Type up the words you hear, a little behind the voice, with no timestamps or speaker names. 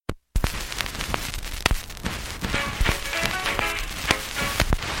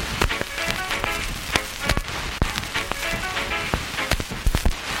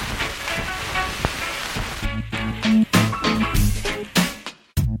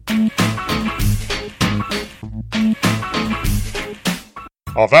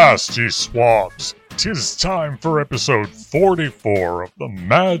Avast, ye swabs! 'Tis time for episode 44 of the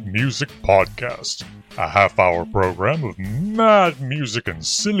Mad Music Podcast, a half-hour program of mad music and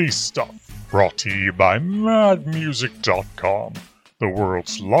silly stuff, brought to you by madmusic.com, the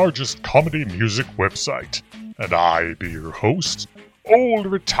world's largest comedy music website. And I be your host, old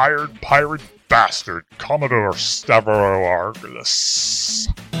retired pirate bastard Commodore Stavro Argylus.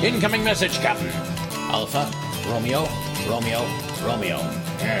 Incoming message, Captain. Alpha, Romeo, Romeo, Romeo.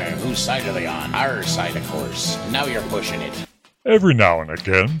 Whose side are they on? Our side, of course. Now you're pushing it. Every now and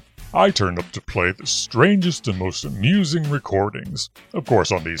again, I turn up to play the strangest and most amusing recordings. Of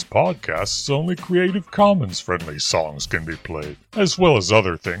course, on these podcasts, only Creative Commons friendly songs can be played, as well as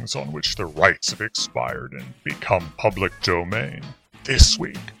other things on which the rights have expired and become public domain. This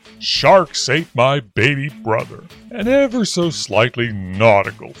week, Sharks Ate My Baby Brother, an ever so slightly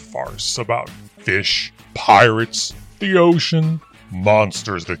nautical farce about fish, pirates, the ocean,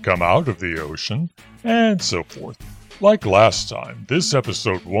 monsters that come out of the ocean, and so forth. Like last time, this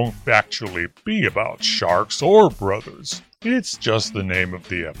episode won't actually be about sharks or brothers. It's just the name of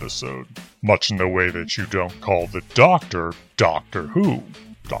the episode, much in the way that you don't call the Doctor Doctor Who.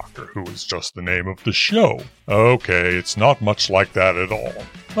 Doctor Who is just the name of the show. Okay, it's not much like that at all.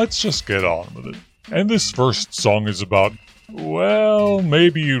 Let's just get on with it. And this first song is about, well,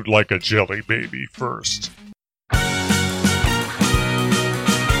 maybe you'd like a jelly baby first.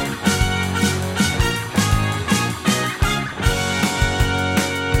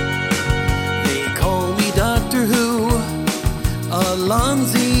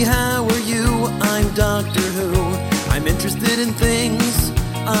 Alonzi, how are you? I'm Doctor Who. I'm interested in things.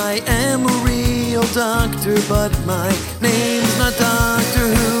 I am a real doctor, but my name's not Doctor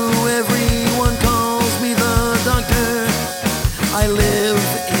Who. Everyone calls me the Doctor. I live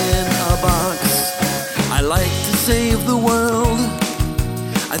in a box. I like to save the world.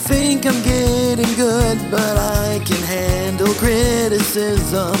 I think I'm getting good, but I can handle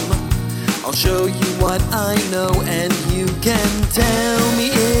criticism. I'll show you what I know, and you can tell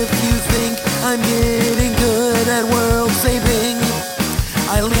me if you think I'm getting good at world saving.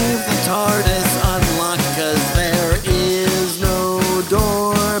 I leave the TARDIS unlocked 'cause there is no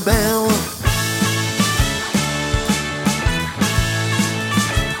doorbell.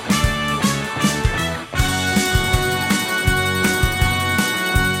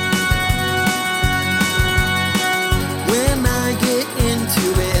 When I get into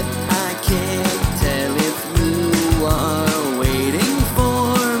it, I can't tell if you are waiting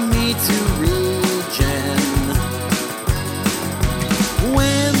for me to regen.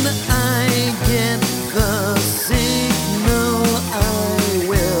 When I get the signal, I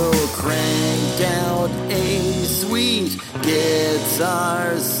will crank out a sweet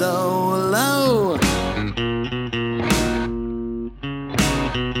guitar solo.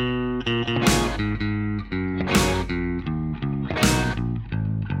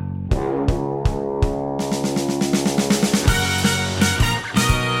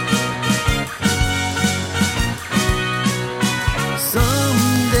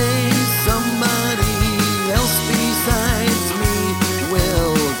 Someday somebody else besides me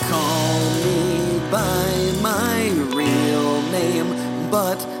will call me by my real name,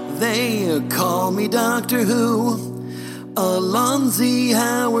 but they call me Doctor Who. Alonzi,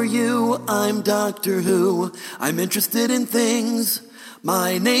 how are you? I'm Doctor Who. I'm interested in things.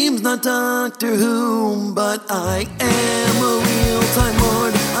 My name's not Doctor Who, but I am a real Time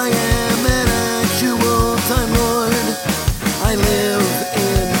Lord. I am an actual Time Lord. I live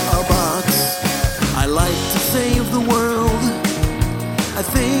in a box. I like to save the world. I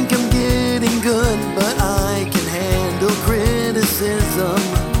think I'm getting good, but I can handle criticism.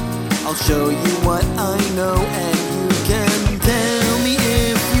 I'll show you what I know, and you can tell me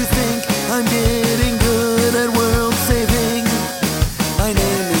if you think I'm getting good at world saving. My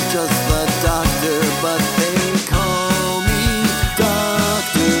name is just the Doctor, but they call me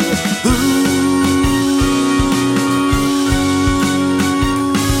Doctor Who.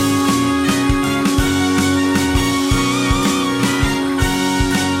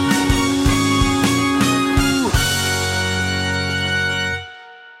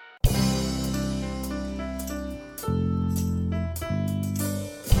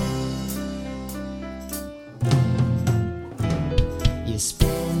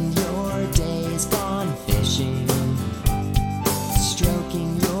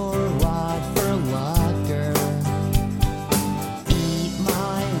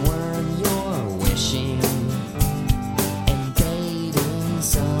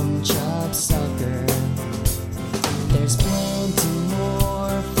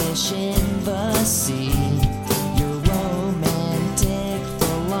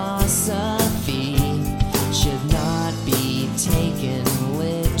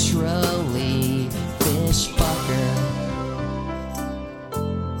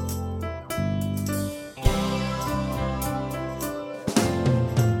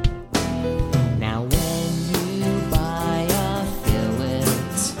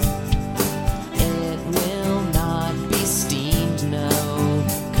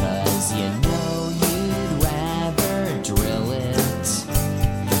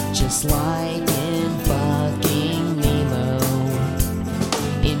 just like in fucking Nemo.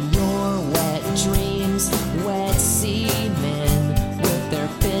 In your wet dreams, wet seamen with their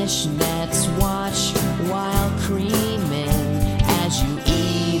fishnets watch while creaming as you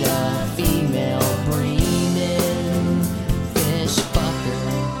eat a female breaming fish fucker.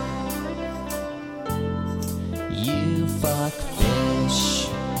 You fuck fish.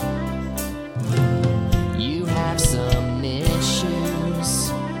 You have some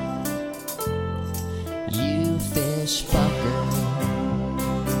issues. You fish fucker.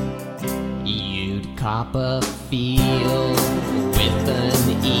 You'd cop a feel with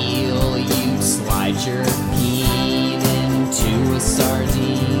an eel. You'd slide your peen into a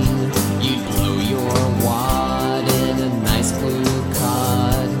sardine. You'd blow your wad in a nice blue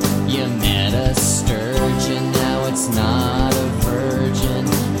cod. You met a sturgeon, now it's not a virgin.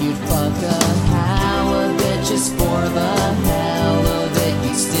 You'd fuck a halibut just for the hell of it.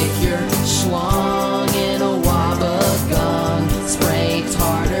 You stick your schlong in a wabagong. Spray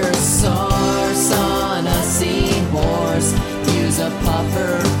tartar sauce on a seahorse. Use a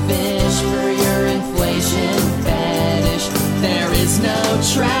puffer fish for your inflation fetish. There is no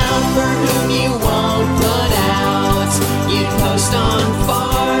trout for whom you won't put out. You'd post on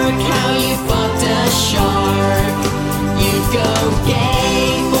Fark how you fucked a shark. You'd go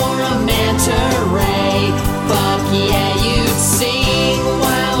gay for a manta ray. Fuck yeah, you'd sing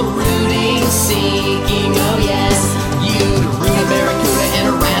while rooting, seeking, oh yes. You'd root a barracuda and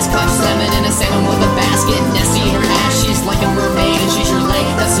a wrasse, clutch salmon and a salmon with a basket. Nessie in her ass, she's like a mermaid and she's your leg.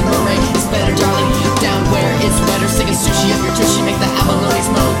 That's a murray, it's better darling. Down where it's wetter, sticking sushi up your tushy. Make the abalones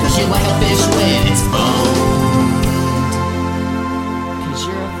moan, cause you like a fish when it's boned. Cause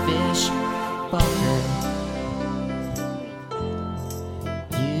you're a fish fucker.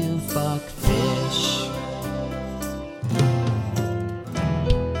 You fuck fish.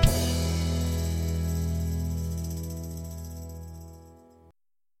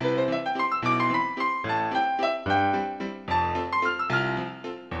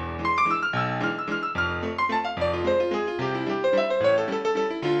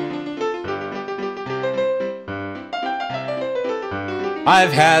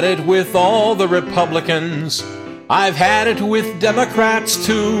 I've had it with all the Republicans. I've had it with Democrats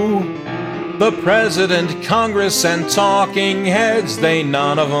too. The president, Congress, and talking heads, they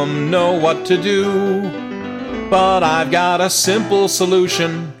none of them know what to do. But I've got a simple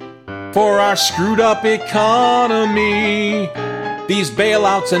solution for our screwed up economy. These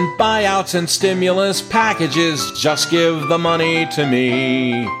bailouts and buyouts and stimulus packages, just give the money to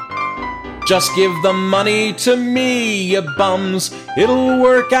me. Just give the money to me, you bums. It'll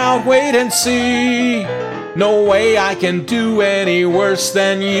work out, wait and see. No way I can do any worse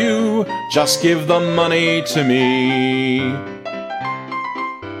than you. Just give the money to me.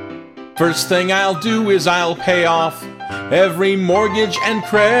 First thing I'll do is I'll pay off every mortgage and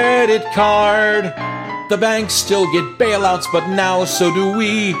credit card. The banks still get bailouts, but now so do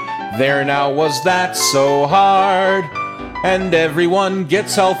we. There now, was that so hard? And everyone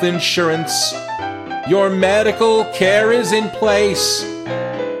gets health insurance. Your medical care is in place.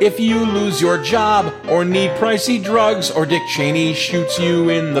 If you lose your job or need pricey drugs or Dick Cheney shoots you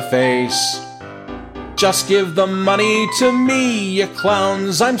in the face, just give the money to me, you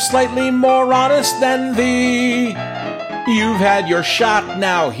clowns. I'm slightly more honest than thee. You've had your shot,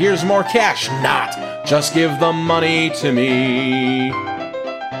 now here's more cash. Not, just give the money to me.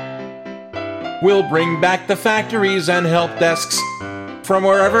 We'll bring back the factories and help desks from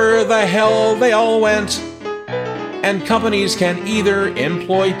wherever the hell they all went. And companies can either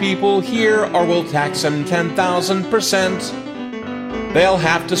employ people here or we'll tax them 10,000%. They'll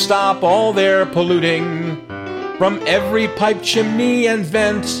have to stop all their polluting from every pipe, chimney, and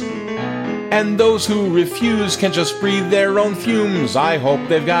vent. And those who refuse can just breathe their own fumes. I hope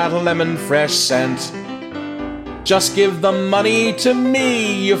they've got a lemon fresh scent. Just give the money to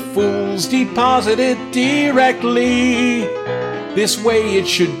me, you fools. Deposit it directly. This way it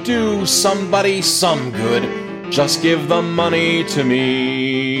should do somebody some good. Just give the money to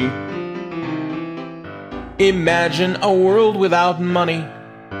me. Imagine a world without money,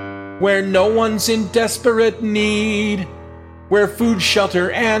 where no one's in desperate need, where food, shelter,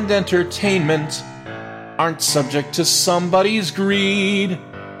 and entertainment aren't subject to somebody's greed.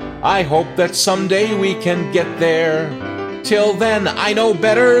 I hope that someday we can get there. Till then, I know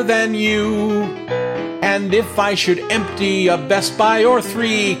better than you. And if I should empty a Best Buy or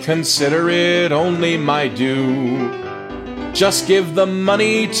 3, consider it only my due. Just give the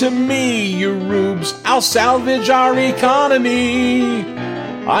money to me, you rubes. I'll salvage our economy.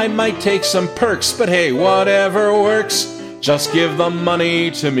 I might take some perks, but hey, whatever works. Just give the money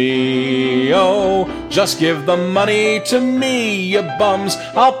to me, oh, just give the money to me, you bums.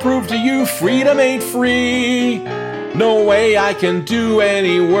 I'll prove to you freedom ain't free. No way I can do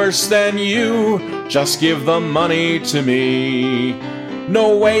any worse than you. Just give the money to me.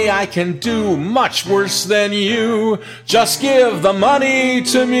 No way I can do much worse than you. Just give the money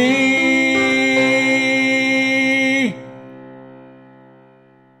to me.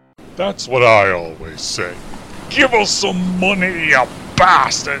 That's what I always say. Give us some money, you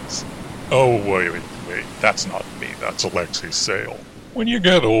bastards! Oh, wait, that's not me, that's Alexei Sale. When you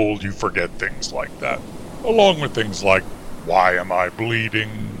get old, you forget things like that. Along with things like, why am I bleeding?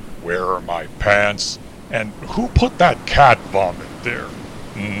 Where are my pants? And who put that cat vomit there?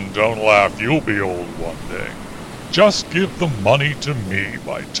 Don't laugh, you'll be old one day. Just Give the Money to Me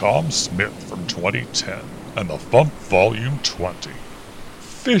by Tom Smith from 2010 and the Funk Volume 20.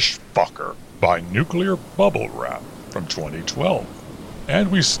 Fish Fucker by Nuclear Bubble Wrap from 2012.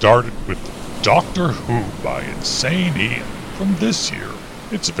 And we started with Doctor Who by Insane Ian from this year.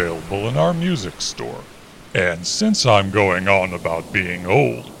 It's available in our music store. And since I'm going on about being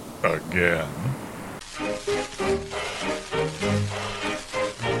old again...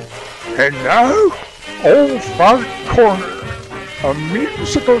 And now, Old Fart Corner, a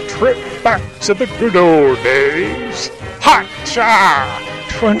musical trip back to the good old days. Ha-cha!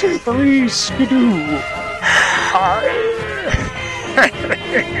 23 skidoo. Hi.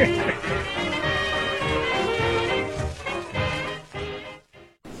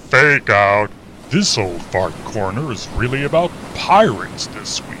 Fake out. This Old Fart Corner is really about pirates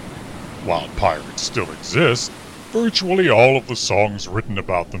this week. While pirates still exist, virtually all of the songs written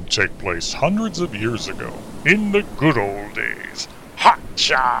about them take place hundreds of years ago, in the good old days.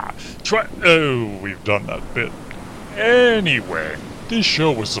 Ha-cha! Oh, we've done that bit. Anyway, this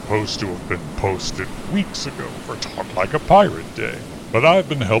show was supposed to have been posted weeks ago for Talk Like a Pirate Day, but I've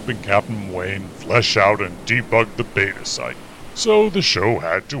been helping Captain Wayne flesh out and debug the beta site, so the show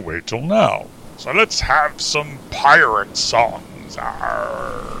had to wait till now. So let's have some pirate songs.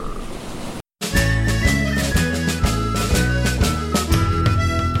 Arr.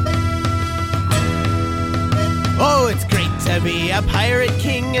 Oh, it's great to be a pirate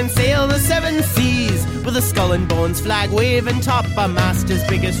king and sail the seven seas with a skull and bones flag waving top a mast as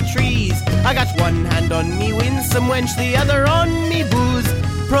big as trees. I got one hand on me winsome wench, the other on me booze,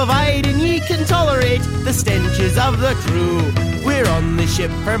 providing ye can tolerate the stenches of the crew. We're on the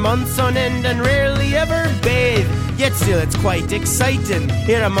ship for months on end and rarely ever bathe, yet still it's quite exciting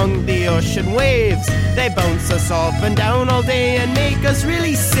here among the ocean waves. They bounce us up and down all day and make us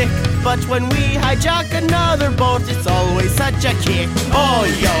really sick, but when we hijack another boat it's always such a kick. Oh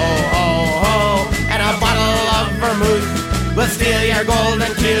yo ho ho, and a bottle of vermouth, we'll steal your gold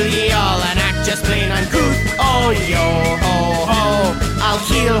and kill ye all and act just plain uncouth. Oh yo ho ho, I'll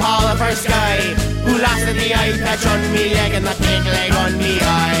keel haul the first guy who laughs at the eye patch on me leg and the pig leg on me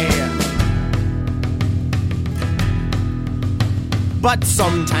eye. But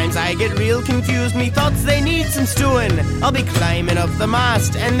sometimes I get real confused, me thoughts they need some stewing. I'll be climbing up the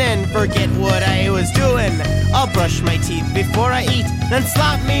mast and then forget what I was doing. I'll brush my teeth before I eat, then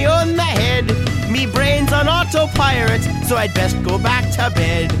slap me on the head. Me brain's on autopilot, so I'd best go back to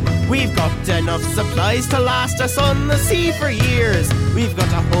bed. We've got enough supplies to last us on the sea for years. We've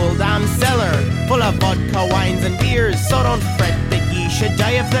got a whole damn cellar full of vodka, wines and beers, so don't fret that ye should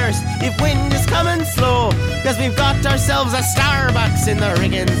die of thirst if wind is coming slow, cause we've got ourselves a Starbucks in the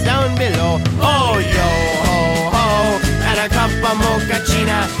riggings down below. Oh yo ho ho, and a cup of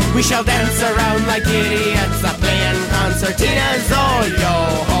mochaccino, we shall dance around like idiots a playing concertinas. Oh yo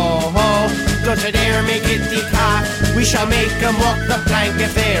ho ho, don't you dare make it decaf, we shall make them walk the plank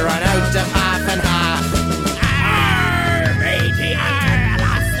if they run out of half and half. Arr, matey, arr,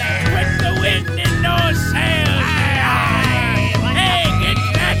 lost there with the wind in no sails. Hey, get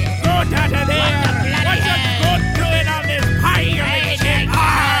that goat out of there. What's a goat doing on this pirate ship?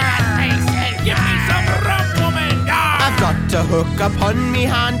 Give me some rum, woman. I've got a hook upon me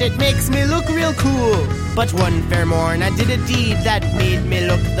hand, it makes me look real cool. But one fair morn I did a deed that made me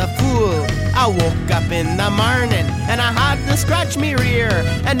look the fool. I woke up in the morning and I had to scratch me rear,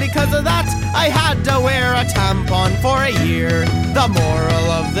 and because of that I had to wear a tampon for a year. The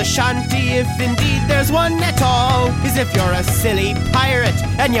moral of the shanty, if indeed there's one at all, is if you're a silly pirate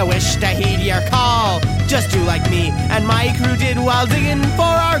and you wish to heed your call, just do like me and my crew did while digging for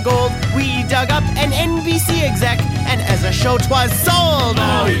our gold. We dug up an NBC exec and as a show 'twas sold.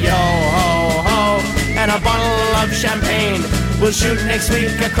 Oh yo ho ho, and a bottle of champagne, we'll shoot next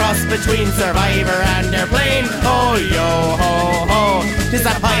week across between Survivor and Airplane. Oh yo ho ho, 'tis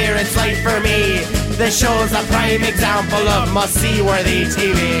a pirate's life for me, This show's a prime example of must-see-worthy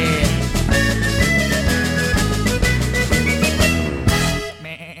TV.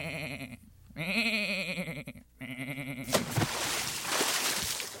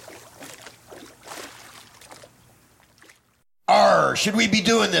 Should we be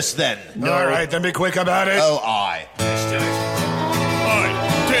doing this then? No. All right, then be quick about it. Oh, aye. Let's do it. Hi,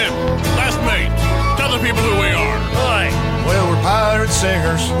 Tim, last mate. Tell the people who we are. Hi. Well, we're pirate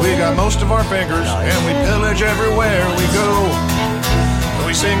singers. We got most of our fingers, and we pillage everywhere we go.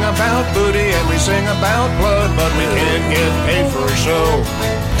 We sing about booty and we sing about blood, but we can't get paid for a show.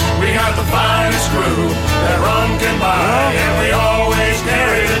 We got the finest crew that rum can buy, and we always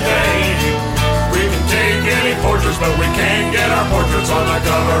carry the day. We can take any portraits, but we can't get our portraits on the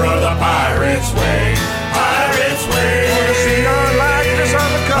cover of the Pirates Way. Pirates Way. Wanna see our likeness on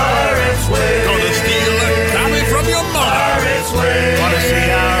the cover? Pirates Way. Gonna steal a copy from your mother. Pirates Way. Wanna see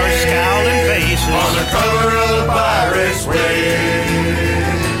our scowling faces on the cover of the Pirates Way.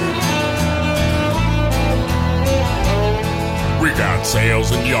 We got sails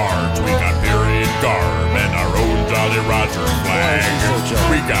and yards, we got period garb, and our own Jolly Roger flag.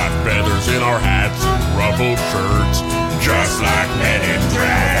 We got feathers in our hats and ruffled shirts, just like men in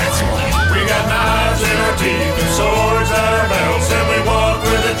drag. We got knives in our teeth and swords at our belts, and we walk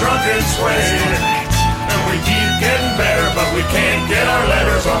with a drunken sway. And we keep getting better, but we can't get our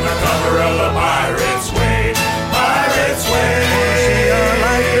letters on the cover of the Pirates Way. Pirates Way. Wanna see our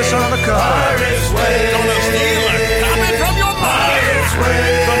likeness on the cover? Pirates Way. Gonna steal a copy from your mother. Pirates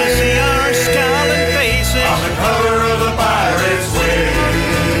Way. Gonna see our scowling faces on the cover of the Pirates Way.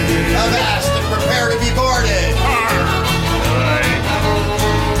 Avast and prepare to be boarded.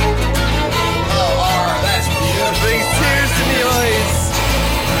 That's beautiful. brings tears to the eyes.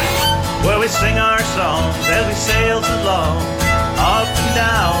 Well, we sing our songs as we sail along, up and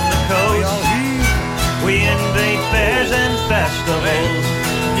down the coast. We invade fairs and festivals,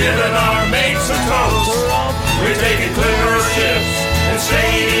 giving our mates a toast. We're taking clipper ships and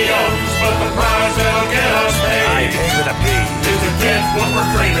stadiums, but the prize that'll get us paid is the tenth what we're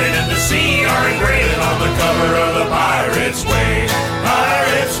craving, and the sea are engraved on the cover of the Pirates Way.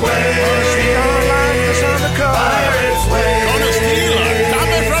 Pirates Way. See our likeness on the cover. Pirates Way. Gonna steal a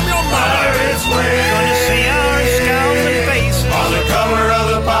copy from your mother. Pirates Way. Gonna see our scowling faces on the cover of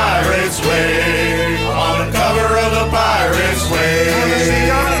the Pirates Way. On the cover of the Pirates Way. Gonna see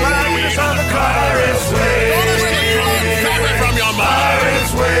our likeness on the Pirates Way. Gonna steal a copy from your mother.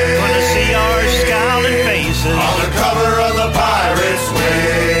 Pirates Way. Gonna see our scowling faces on the cover of the Pirates Way.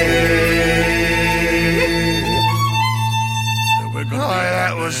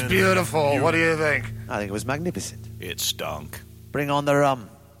 That was beautiful. What do you think? I think it was magnificent. It stunk. Bring on the rum.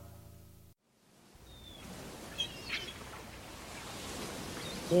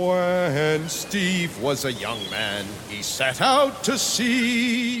 When Steve was a young man, he set out to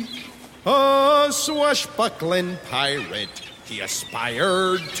sea. A swashbuckling pirate he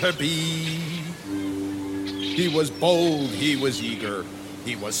aspired to be. He was bold, he was eager,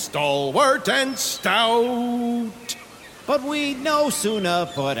 he was stalwart and stout. But we'd no sooner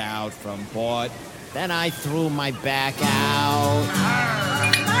put out from port than I threw my back out.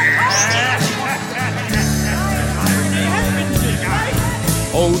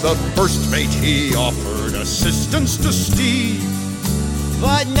 Oh, the first mate, he offered assistance to Steve.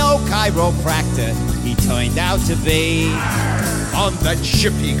 But no chiropractor he turned out to be. On that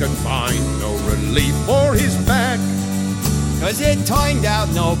ship he could find no relief for his back. 'Cause it turned out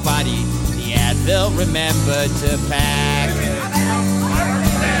nobody the Advil remembered to pack.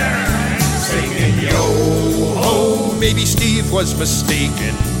 Singing yo-ho, maybe Steve was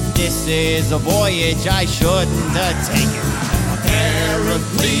mistaken. This is a voyage I shouldn't have taken.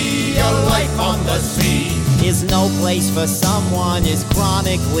 Apparently a life on the sea is no place for someone as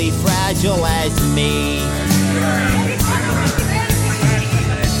chronically fragile as me.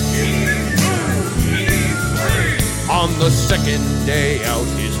 On the second day out,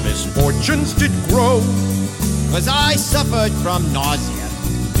 his misfortunes did grow. 'Cause I suffered from nausea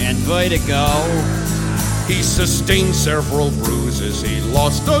and vertigo. He sustained several bruises, he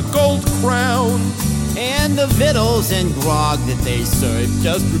lost a gold crown. And the victuals and grog that they served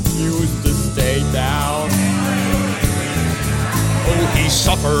just refused to stay down. Oh, he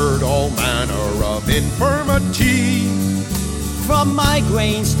suffered all manner of infirmity. From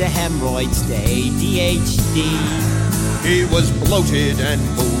migraines to hemorrhoids to ADHD. He was bloated and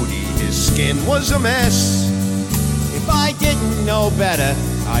moody, his skin was a mess. If I didn't know better,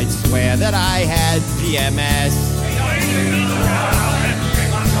 I'd swear that I had PMS.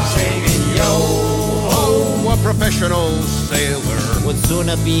 Singing yo-ho, professional sailor would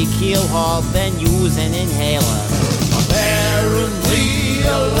sooner be keel-hauled than use an inhaler. Apparently,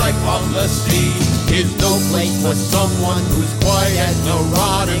 a life on the sea is no place for someone who's quite as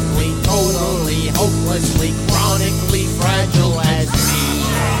neurotically, totally, hopelessly, chronically fragile as me.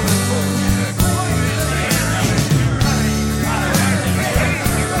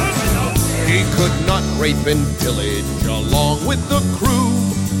 He could not rape and pillage along with the crew.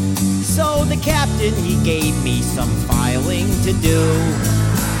 So the captain, he gave me some filing to do.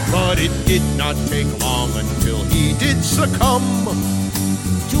 But it did not take long until he did succumb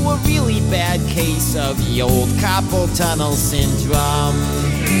to a really bad case of the old carpal tunnel syndrome.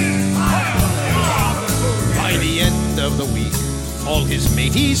 By the end of the week, all his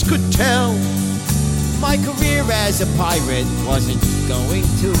mateys could tell my career as a pirate wasn't going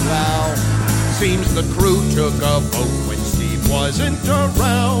too well. Seems the crew took a vote when Steve wasn't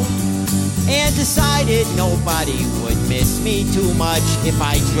around and decided nobody would miss me too much if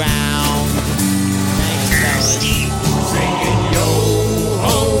I drowned. Thanks, fellas. Singing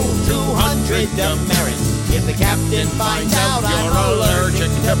yo-ho, 200 demerits. If the captain finds out you're allergic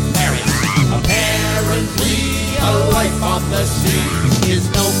to parrots. Apparently, a life on the sea is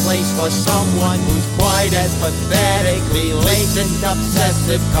no place for someone who's quite as pathetically latent,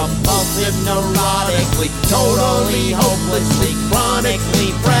 obsessive, compulsive, neurotically, totally, hopelessly,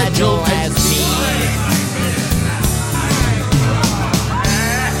 chronically fragile as me.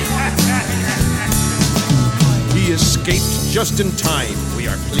 He escaped just in time, we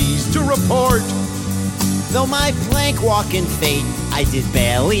are pleased to report. Though my plank-walking fate, I did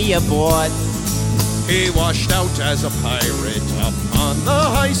barely abort. He washed out as a pirate up on the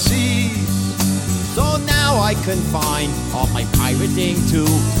high seas. So now I confine all my pirating to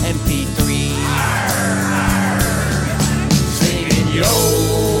MP3. Singing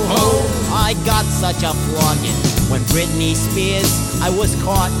yo-ho, I got such a flogging when Britney Spears I was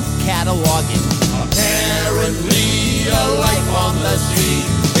caught cataloging. Apparently, a life on the sea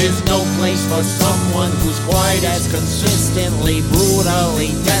is no place for someone who's quite as consistently,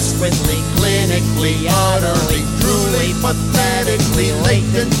 brutally, desperately, clinically, utterly, truly, pathetically,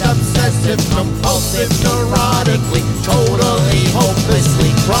 latent, obsessive, compulsive, neurotically, totally,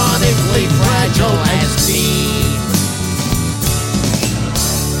 hopelessly, chronically fragile as me.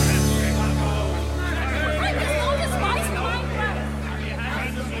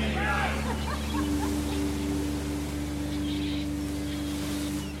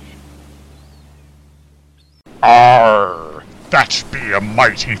 Arr, that be a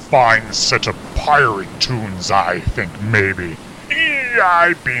mighty fine set of pirate tunes, I think, maybe.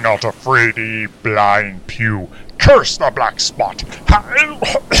 I be not afraid ye blind pew. Curse the black spot.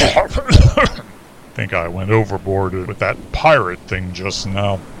 Think I went overboard with that pirate thing just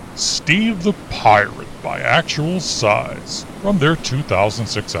now. Steve the Pirate by Actual Size, from their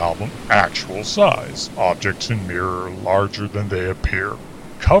 2006 album, Actual Size, Objects in Mirror Larger Than They Appear.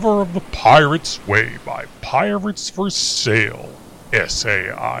 Cover of The Pirate's Way by Pirates for Sale,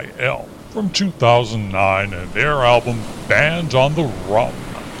 SAIL, from 2009, and their album Band on the Rum.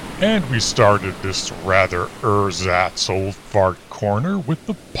 And we started this rather ersatz old fart corner with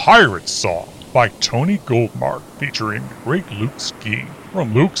the Pirate Song by Tony Goldmark, featuring the great Luke Ski,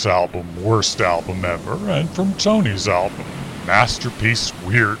 from Luke's album Worst Album Ever, and from Tony's album Masterpiece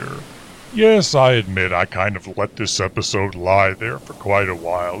Weirder. Yes, I admit I kind of let this episode lie there for quite a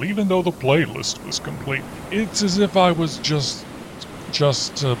while, even though the playlist was complete. It's as if I was just,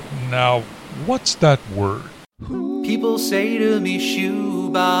 now, what's that word? People say to me,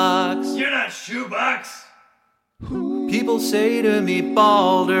 shoebox. You're not shoebox. People say to me,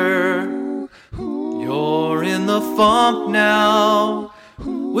 Balder. You're in the funk now.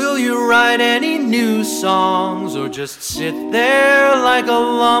 Will you write any new songs or just sit there like a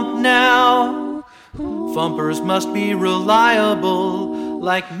lump now? Fumpers must be reliable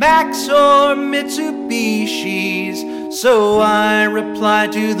like Max or Mitsubishi's. So I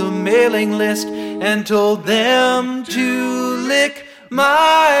replied to the mailing list and told them to lick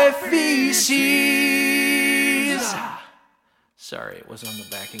my feces. Sorry, it was on the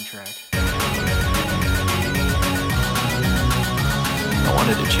backing track. I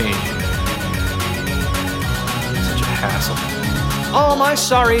wanted to change. Such a hassle. All my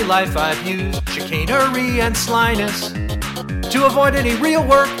sorry life I've used chicanery and slyness to avoid any real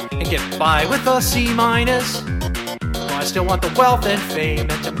work and get by with a C-. I still want the wealth and fame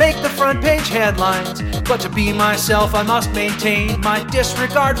and to make the front page headlines, but to be myself I must maintain my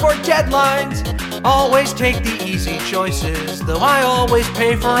disregard for deadlines. Always take the easy choices, though I always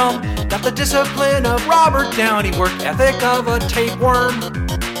pay for them. Got the discipline of Robert Downey, work ethic of a tapeworm.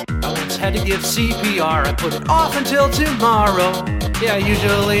 I once had to give CPR. I put it off until tomorrow. Yeah,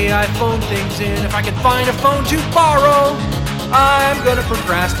 usually I phone things in if I can find a phone to borrow. I'm gonna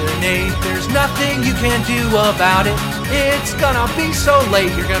procrastinate, there's nothing you can do about it. It's gonna be so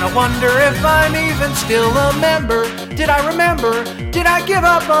late, you're gonna wonder if I'm even still a member. Did I remember? Did I give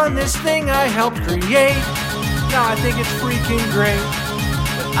up on this thing I helped create? No, I think it's freaking great,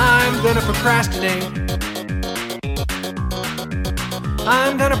 but I'm gonna procrastinate.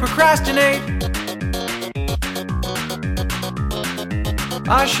 I'm gonna procrastinate.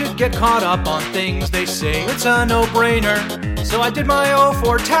 I should get caught up on things, they say it's a no-brainer. So I did my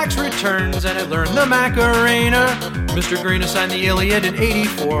 04 tax returns and I learned the Macarena. Mr. Green assigned the Iliad in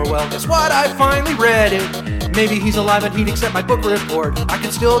 84. Well, guess what? I finally read it. Maybe he's alive and he'd accept my book report. I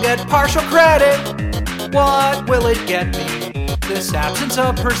could still get partial credit. What will it get me? This absence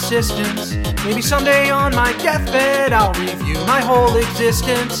of persistence. Maybe someday on my deathbed I'll review my whole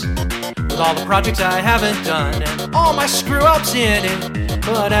existence with all the projects I haven't done and all my screw-ups in it.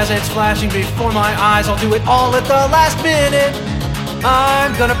 But as it's flashing before my eyes, I'll do it all at the last minute.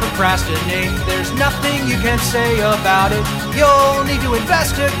 I'm gonna procrastinate, there's nothing you can say about it. You'll need to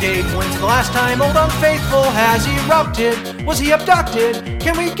investigate. When's the last time Old Unfaithful has erupted? Was he abducted?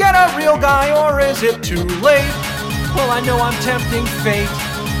 Can we get a real guy or is it too late? Well, I know I'm tempting fate.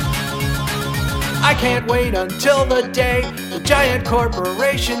 I can't wait until the day the giant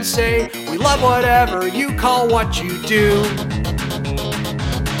corporations say, we love whatever you call what you do.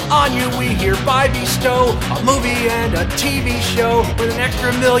 On you we hereby bestow a movie and a TV show with an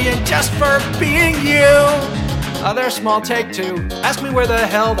extra million just for being you. Other small take two. Ask me where the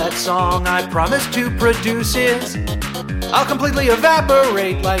hell that song I promised to produce is. I'll completely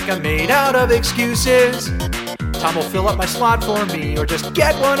evaporate like I'm made out of excuses. Tom will fill up my slot for me or just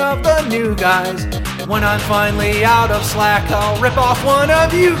get one of the new guys. And when I'm finally out of slack, I'll rip off one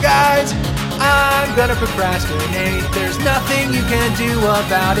of you guys. I'm gonna procrastinate, there's nothing you can do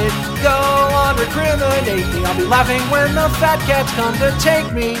about it. Go on, recriminate me, I'll be laughing when the fat cats come to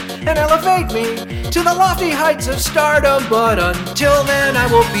take me and elevate me to the lofty heights of stardom. But until then I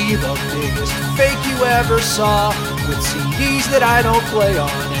will be the biggest fake you ever saw, with CDs that I don't play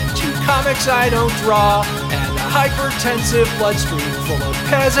on and 2 comics I don't draw, and a hypertensive bloodstream full of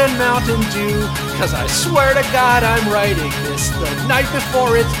Pez and Mountain Dew. Cause I swear to God I'm writing this the night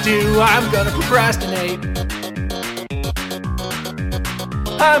before it's due. I'm gonna procrastinate.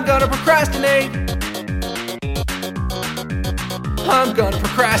 I'm gonna procrastinate. I'm gonna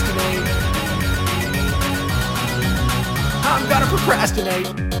procrastinate. I'm gonna procrastinate.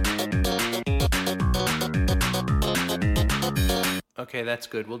 Okay, that's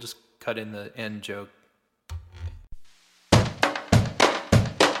good. We'll just cut in the end joke.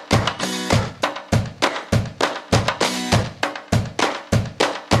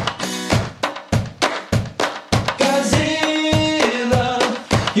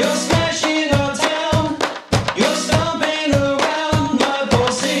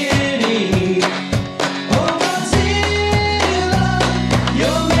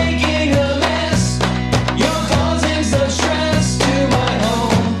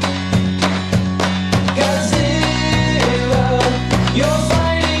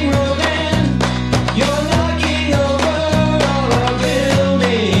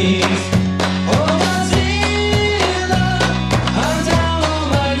 Knees.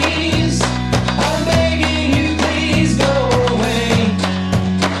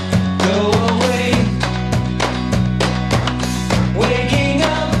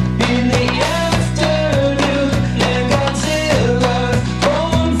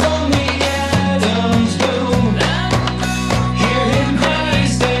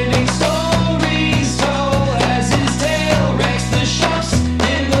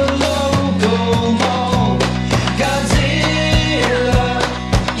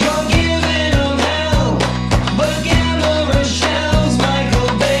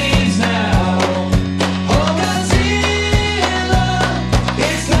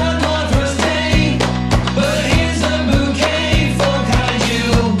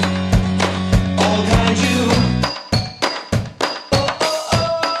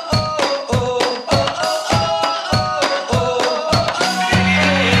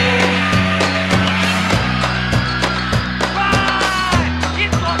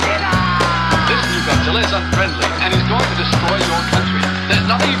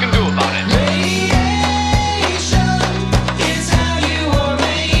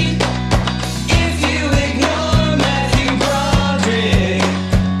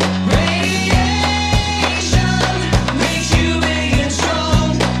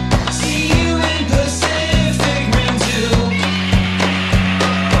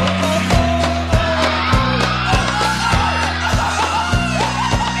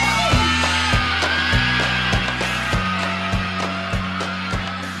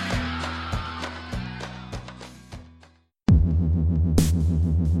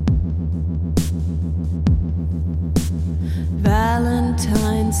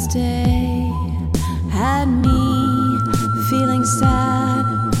 Day had me feeling sad.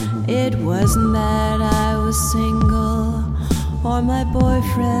 It wasn't that I was single or my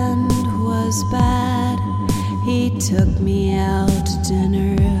boyfriend was bad. He took me out to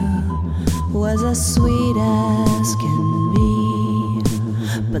dinner, was as sweet as can be.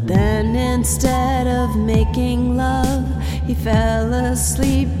 But then instead of making love, he fell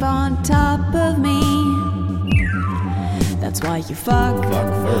asleep on top of me. That's why you fuck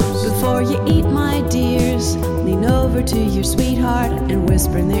first before you eat, my dears. Lean over to your sweetheart and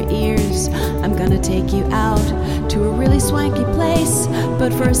whisper in their ears, I'm gonna take you out to a really swanky place,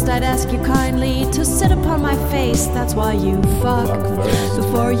 but first I'd ask you kindly to sit upon my face. That's why you fuck first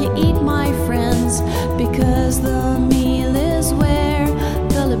before you eat, my friends, because the meal is where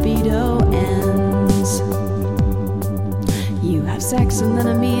the libido ends. You have sex and then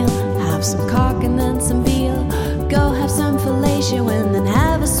a meal, have some cock and then some veal, go have some fellatio and then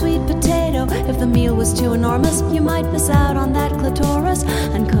have a sweet potato. If the meal was too enormous, you might miss out on that clitoris.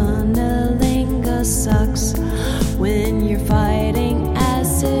 And cunnilingus sucks when you're fighting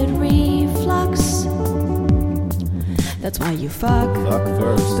acid reflux. That's why you fuck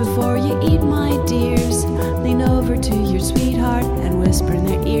first before you eat, my dears. Lean over to your sweetheart and whisper in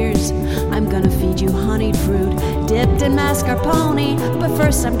their ears, I'm gonna feed you honeyed fruit dipped in mascarpone, but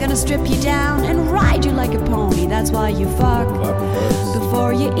first I'm gonna strip you down and ride you like a pony. That's why you fuck first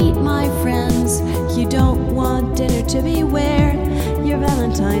before you eat, my friends. You don't want dinner to be where your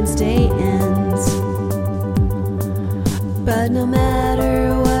Valentine's Day ends. But no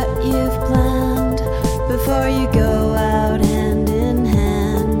matter what you've planned, before you go out hand in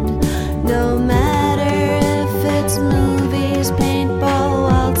hand, no matter if it's movies, paintball,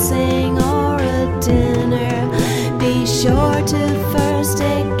 waltzing, or a dinner, be sure to first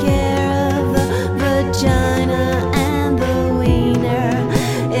take care of the vagina and the wiener.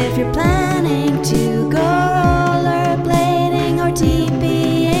 If you're planning to go rollerblading or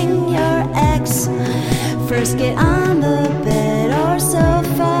TPing your ex, first get on the bed or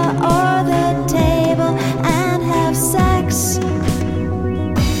sofa or the table and have sex.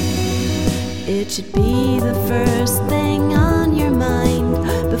 It should be the first thing on your mind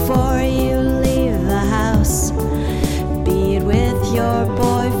before you leave the house. Be it with your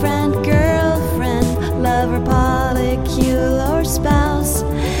boyfriend, girlfriend, lover, polycule, or spouse.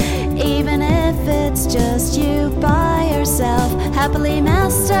 Even if it's just you by yourself, happily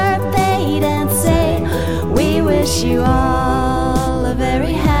masturbate and say, we wish you all a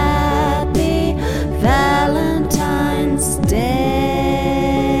very happy Valentine's Day.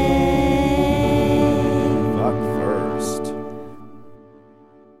 Fuck first.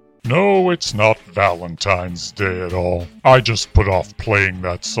 No, it's not Valentine's Day at all. I just put off playing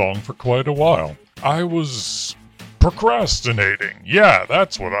that song for quite a while. I was procrastinating. Yeah,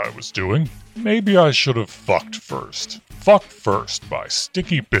 that's what I was doing. Maybe I should have fucked first. Fuck First by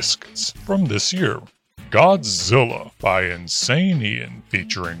Sticky Biscuits from this year. Godzilla by Insane Ian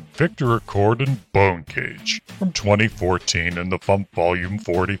featuring Victor Accord and Bone Cage from 2014 in the Fump Volume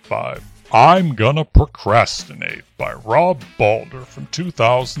 45. I'm Gonna Procrastinate by Rob Balder from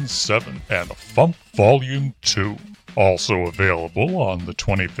 2007 and the Fump Volume 2. Also available on the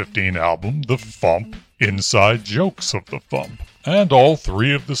 2015 album The Fump, Inside Jokes of the Fump. And all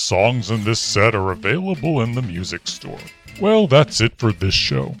three of the songs in this set are available in the music store. Well, that's it for this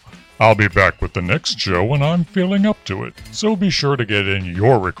show. I'll be back with the next show when I'm feeling up to it, so be sure to get in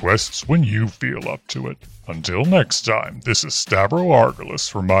your requests when you feel up to it. Until next time, this is Stavro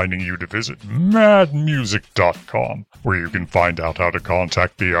Argolis reminding you to visit madmusic.com, where you can find out how to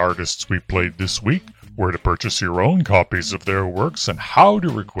contact the artists we played this week, where to purchase your own copies of their works, and how to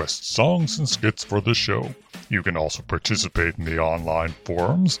request songs and skits for the show. You can also participate in the online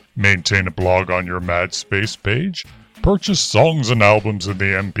forums, maintain a blog on your MadSpace page, purchase songs and albums in the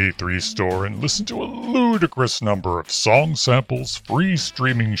MP3 store, and listen to a ludicrous number of song samples, free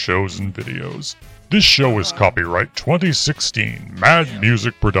streaming shows, and videos. This show is copyright 2016, Mad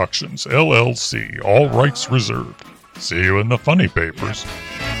Music Productions, LLC, all rights reserved. See you in the funny papers.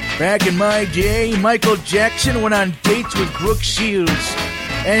 Back in my day, Michael Jackson went on dates with Brooke Shields,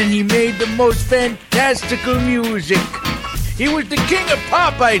 and he made the most fantastical music. He was the king of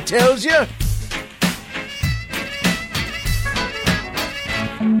pop, I tells ya.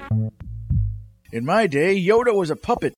 In my day, Yoda was a puppet.